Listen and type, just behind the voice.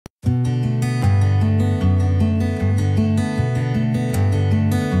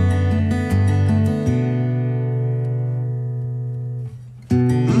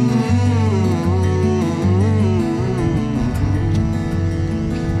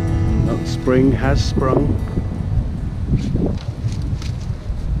spring has sprung.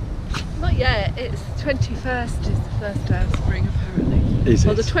 Not yet, it's 21st is the first day of spring apparently. Is it?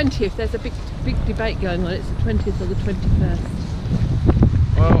 Or the 20th, there's a big debate going on, it's the 20th or the 21st.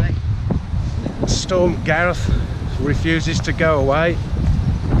 Well, Anyway. Storm Gareth refuses to go away.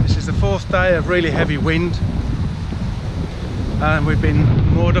 This is the 4th day of really heavy wind, and we've been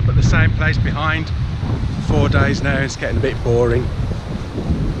moored up at the same place behind for 4 days now. It's getting a bit boring.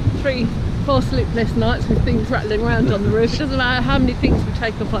 3-4 sleepless nights with things rattling around on the roof. It doesn't matter how many things we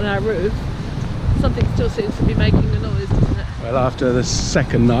take up on our roof, something still seems to be making a noise, doesn't it? Well, after the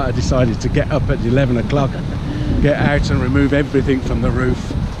second night I decided to get up at 11 o'clock, get out and remove everything from the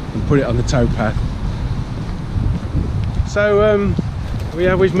roof and put it on the towpath. So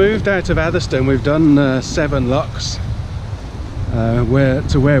we've moved out of Atherstone. We've done 7 locks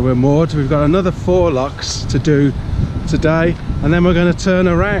to where we're moored. We've got another 4 locks to do today, and then we're going to turn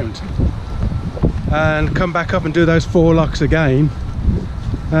around and come back up and do those 4 locks again,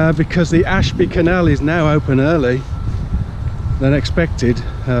 because the Ashby Canal is now open early than expected.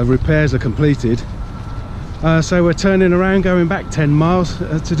 Repairs are completed, so we're turning around, going back 10 miles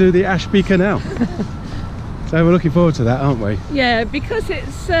to do the Ashby Canal. So we're looking forward to that, aren't we? Yeah, because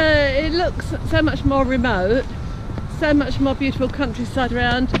it looks so much more remote, so much more beautiful countryside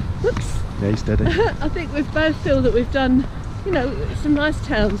around. Whoops. Yeah, steady. I think we both feel that we've done, you know, some nice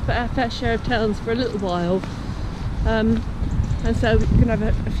towns, but our fair share of towns for a little while. And so we're going to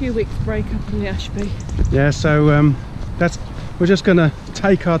have a few weeks break up on the Ashby. Yeah, so we're just going to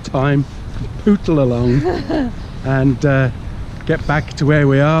take our time, pootle along and get back to where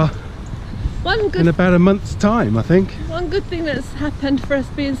we are in about a month's time, I think. One good thing that's happened for us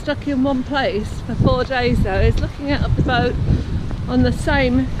being stuck in one place for 4 days though is looking out of the boat on the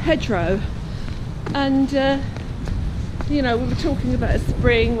same hedgerow, and you know, we were talking about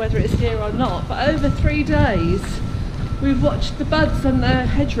spring, whether it's here or not, but over 3 days we've watched the buds on the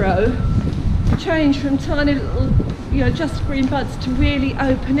hedgerow change from tiny little, you know, just green buds to really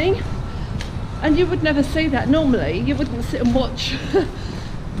opening, and you would never see that normally. You wouldn't sit and watch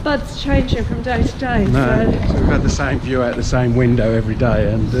buds changing from day to day. No, so we've had the same view out the same window every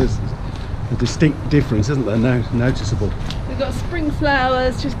day, and there's a distinct difference, isn't there? Noticeable. We've got spring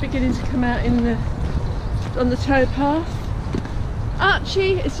flowers just beginning to come out on the towpath.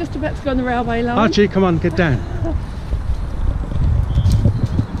 Archie is just about to go on the railway line. Archie, come on, get down.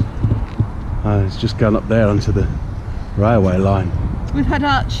 Oh, it's just gone up there onto the railway line. We've had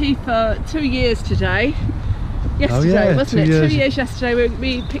Archie for 2 years today. Yesterday, oh, yeah, wasn't it? 2 years. 2 years yesterday.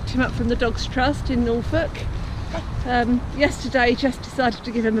 We picked him up from the Dogs Trust in Norfolk. Yesterday Jess decided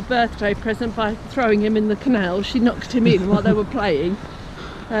to give him a birthday present by throwing him in the canal. She knocked him in while they were playing.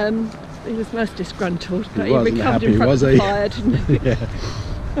 He was most disgruntled, but he recovered in front of the fire, didn't he?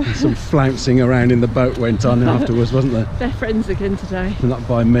 Yeah. Some flouncing around in the boat went on afterwards, wasn't there? They're friends again today. Not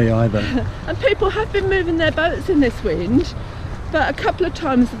by me either. And people have been moving their boats in this wind, but a couple of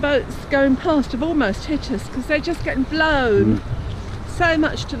times the boats going past have almost hit us because they're just getting blown so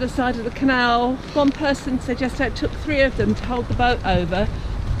much to the side of the canal. One person suggested it took 3 of them to hold the boat over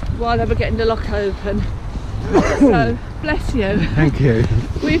while they were getting the lock open. So bless you. Thank you.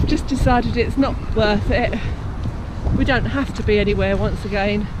 We've just decided it's not worth it. We don't have to be anywhere once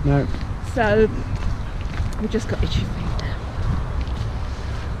again. No. So we've just got itchy feet now.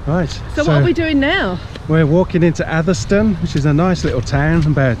 Right. So what are we doing now? We're walking into Atherstone, which is a nice little town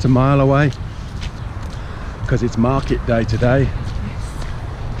about a mile away, because it's market day today. Yes.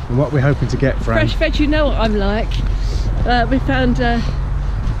 And what we're hoping to get from Fresh veg, you know what I'm like. We found a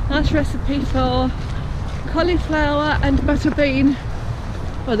nice recipe for cauliflower and butter bean.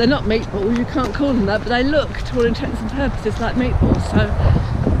 Well, they're not meatballs, you can't call them that, but they look, to all intents and purposes, like meatballs. So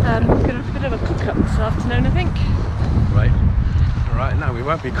we're going to have a bit of a cook up this afternoon, I think. Right. Right, no, we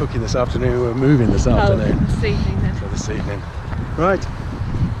won't be cooking this afternoon, we're moving this afternoon. Oh, this evening then. So this evening. Right,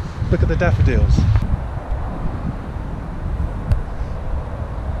 look at the daffodils.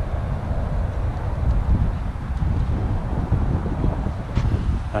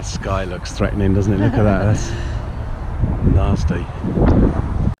 That sky looks threatening, doesn't it? Look at that, that's nasty.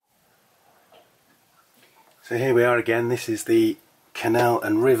 So here we are again. This is the Canal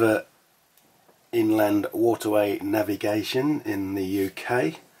and River Inland Waterway Navigation in the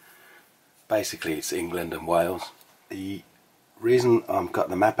UK. Basically it's England and Wales. The reason I've got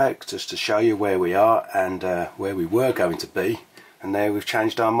the map out just to show you where we are and where we were going to be, and now we've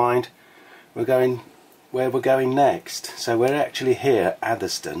changed our mind. We're going where we're going next. So we're actually here at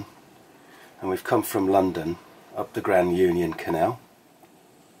Atherstone, and we've come from London up the Grand Union Canal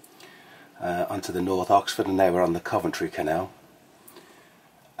onto the North Oxford, and now we're on the Coventry Canal.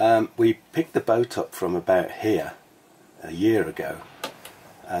 We picked the boat up from about here a year ago,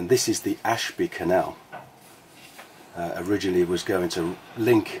 and this is the Ashby Canal. Originally was going to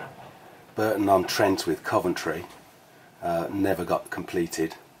link Burton-on-Trent with Coventry, never got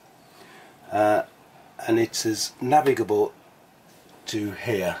completed, and it's as navigable to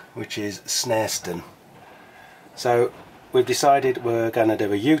here, which is Snareston. So we've decided we're going to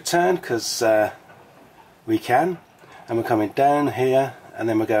do a U-turn because we can, and we're coming down here, and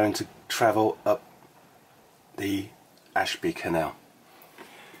then we're going to travel up the Ashby Canal.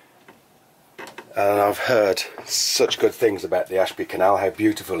 And I've heard such good things about the Ashby Canal, how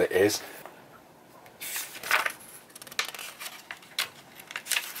beautiful it is.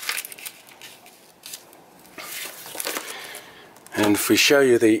 And if we show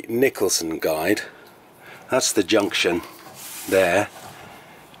you the Nicholson guide, that's the junction there,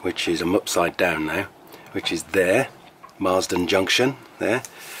 which is, I'm upside down now, which is there, Marsden Junction there,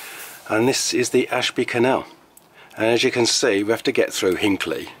 and this is the Ashby Canal. And as you can see, we have to get through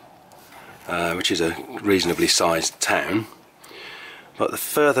Hinckley, which is a reasonably sized town, but the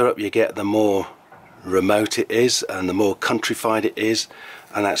further up you get, the more remote it is and the more countrified it is,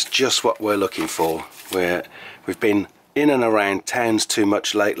 and that's just what we're looking for. We've been in and around towns too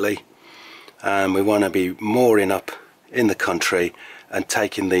much lately, and we want to be mooring up in the country and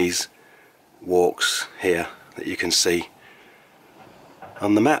taking these walks here that you can see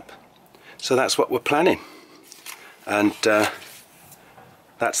on the map. So that's what we're planning, and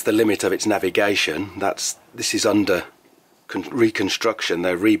that's the limit of its navigation. This is under reconstruction.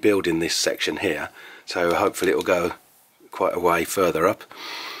 They're rebuilding this section here, so hopefully it'll go quite a way further up.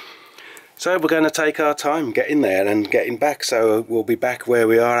 So we're going to take our time getting there and getting back, so we'll be back where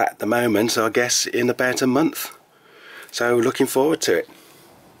we are at the moment, I guess, in about a month. So looking forward to it.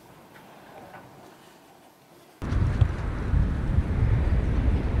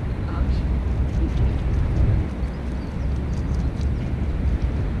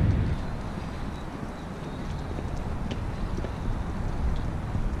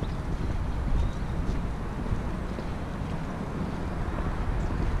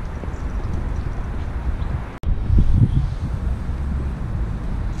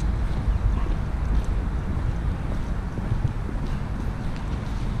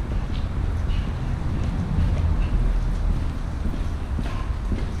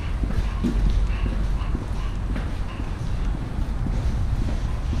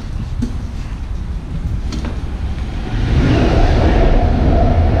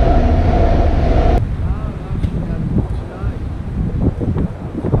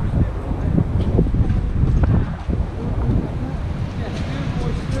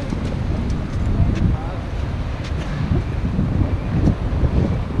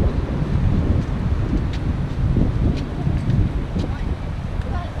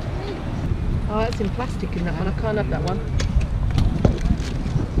 Oh, that's in plastic in that one. I can't have that one.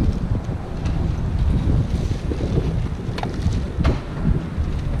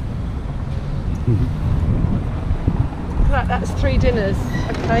 Right, that's 3 dinners.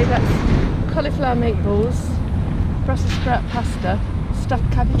 Okay, that's cauliflower meatballs, Brussels sprout pasta, stuffed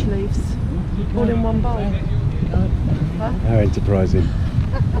cabbage leaves, all in one bowl. Huh? How enterprising.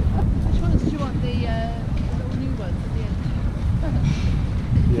 Which ones do you want? The little new ones at the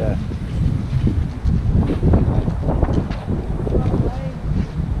end? Yeah.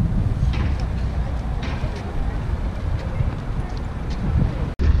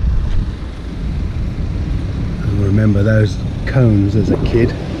 Remember those cones as a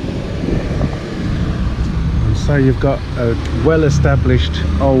kid. And so you've got a well-established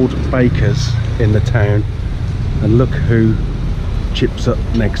old baker's in the town, and look who chips up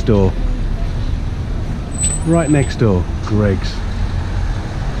next door. Right next door, Greg's.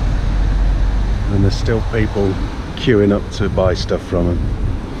 And there's still people queuing up to buy stuff from them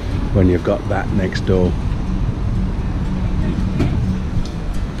when you've got that next door.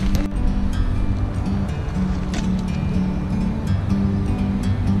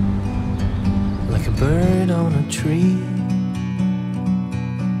 Bird on a tree,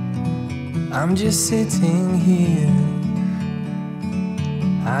 I'm just sitting here.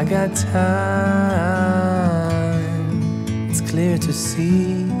 I got time, it's clear to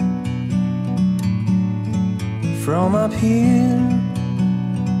see. From up here,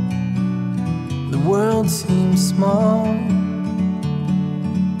 the world seems small.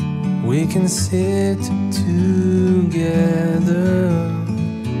 We can sit together.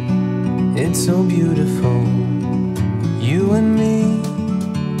 It's so beautiful, you and me.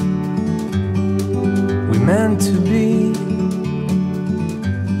 We meant to be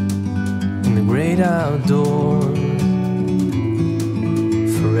in the great outdoors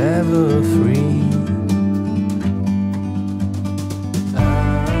forever. ever free.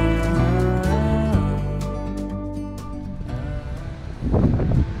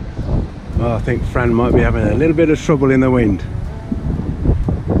 Oh, I think Fran might be having a little bit of trouble in the wind.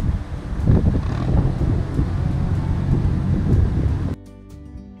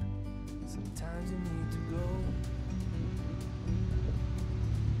 Sometimes you need to go,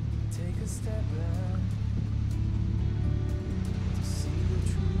 take a step back to see the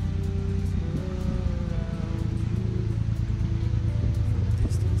truth around you. From a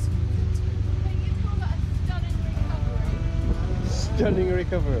distance you can tell. I think you call that a stunning recovery. Stunning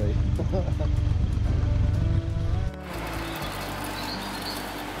recovery.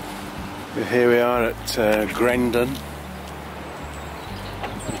 Here we are at Grendon,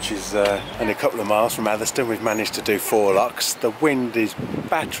 which is only a couple of miles from Atherstone. We've managed to do 4 locks. The wind is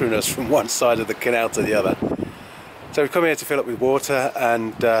battering us from one side of the canal to the other. So we've come here to fill up with water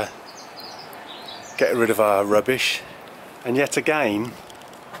and get rid of our rubbish. And yet again,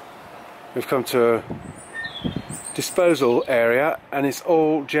 we've come to a disposal area and it's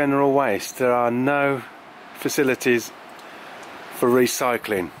all general waste. There are no facilities for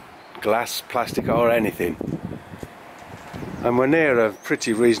recycling, glass, plastic or anything. And we're near a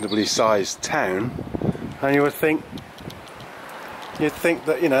pretty reasonably sized town, and you'd think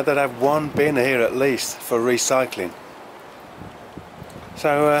that, you know, they'd have one bin here at least for recycling.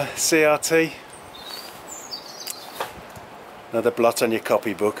 So CRT, another blot on your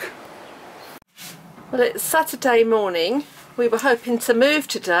copybook. Well, it's Saturday morning. We were hoping to move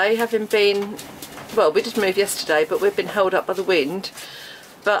today, having been, well, we did move yesterday, but we've been held up by the wind.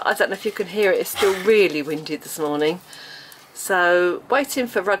 But I don't know if you can hear it, it's still really windy this morning. So, waiting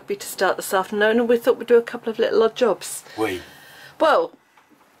for rugby to start this afternoon, and we thought we'd do a couple of little odd jobs. Well,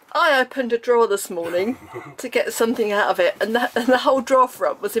 I opened a drawer this morning to get something out of it, and the whole drawer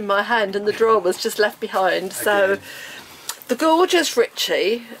front was in my hand, and the drawer was just left behind. So, the gorgeous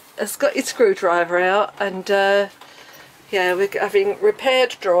Richie has got his screwdriver out, and yeah, we're having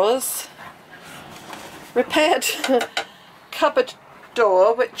repaired drawers, repaired cupboard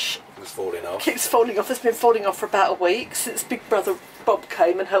door, which keeps falling off. It's been falling off for about a week since Big Brother Bob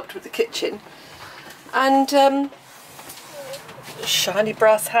came and helped with the kitchen. And shiny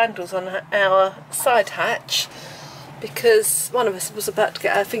brass handles on our side hatch, because one of us was about to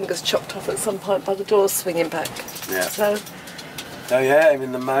get our fingers chopped off at some point by the doors swinging back. Yeah. So. Oh yeah, I'm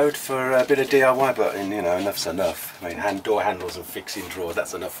in the mode for a bit of DIY, but you know, enough's enough. I mean, door handles and fixing drawers,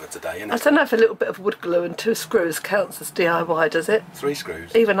 that's enough for today, isn't it? I don't know if a little bit of wood glue and 2 screws counts as DIY, does it? 3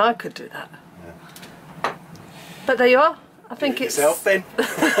 screws. Even I could do that. Yeah. But there you are. I think do it it's... yourself then.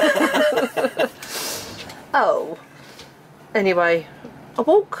 Oh. Anyway, a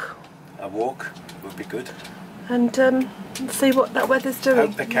walk. A walk would be good. And see what that weather's doing.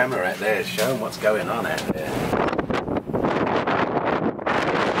 Hope the camera out there is showing what's going on out there.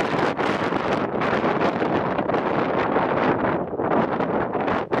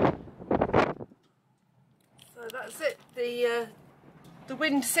 That's it. The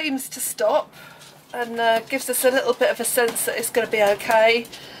wind seems to stop and gives us a little bit of a sense that it's going to be okay,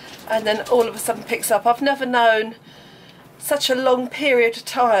 and then all of a sudden picks up. I've never known such a long period of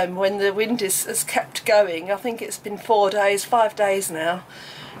time when the wind has kept going. I think it's been 4 days, 5 days now,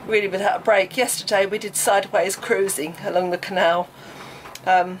 really without a break. Yesterday we did sideways cruising along the canal,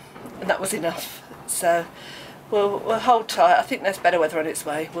 and that was enough. So we'll hold tight. I think there's better weather on its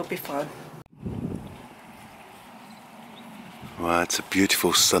way. We'll be fine. Well, it's a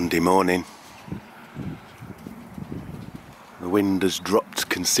beautiful Sunday morning. The wind has dropped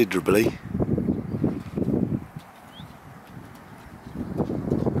considerably.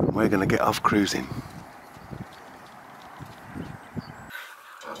 We're going to get off cruising.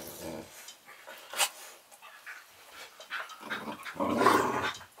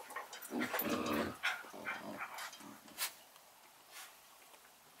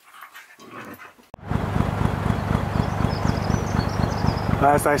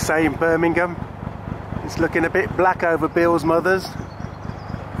 As they say in Birmingham, it's looking a bit black over Bill's mother's.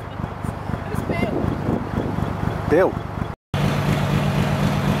 Who's Bill? Bill.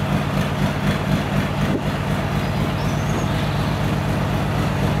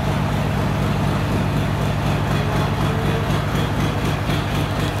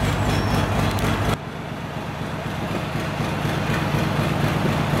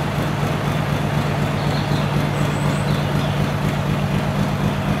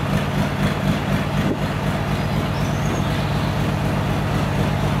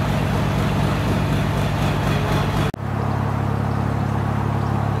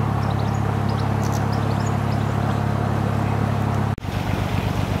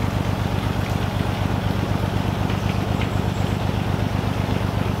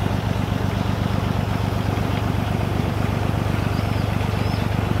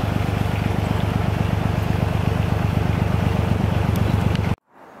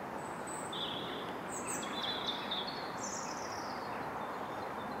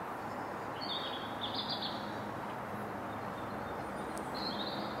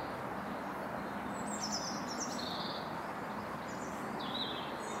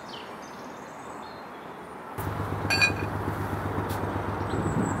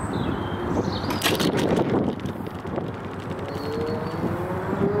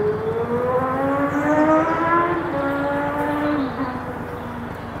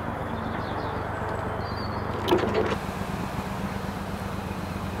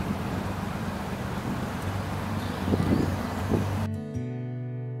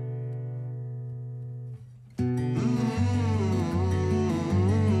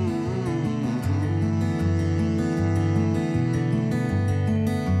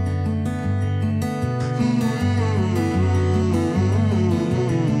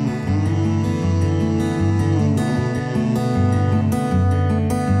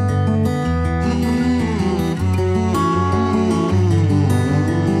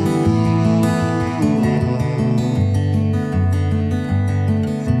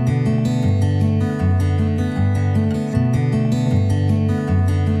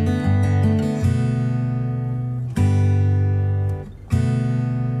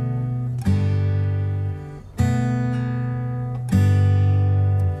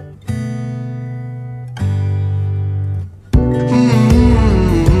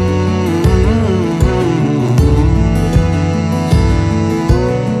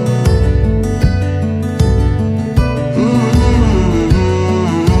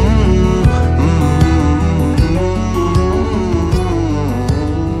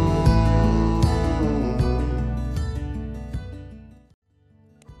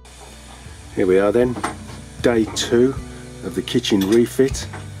 Here we are then, day 2 of the kitchen refit.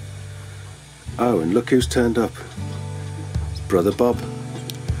 Oh, and look who's turned up. It's Brother Bob,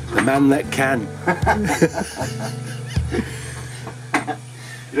 the man that can.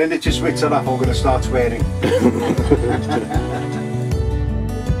 You don't need to switch it off, I'm going to start swearing.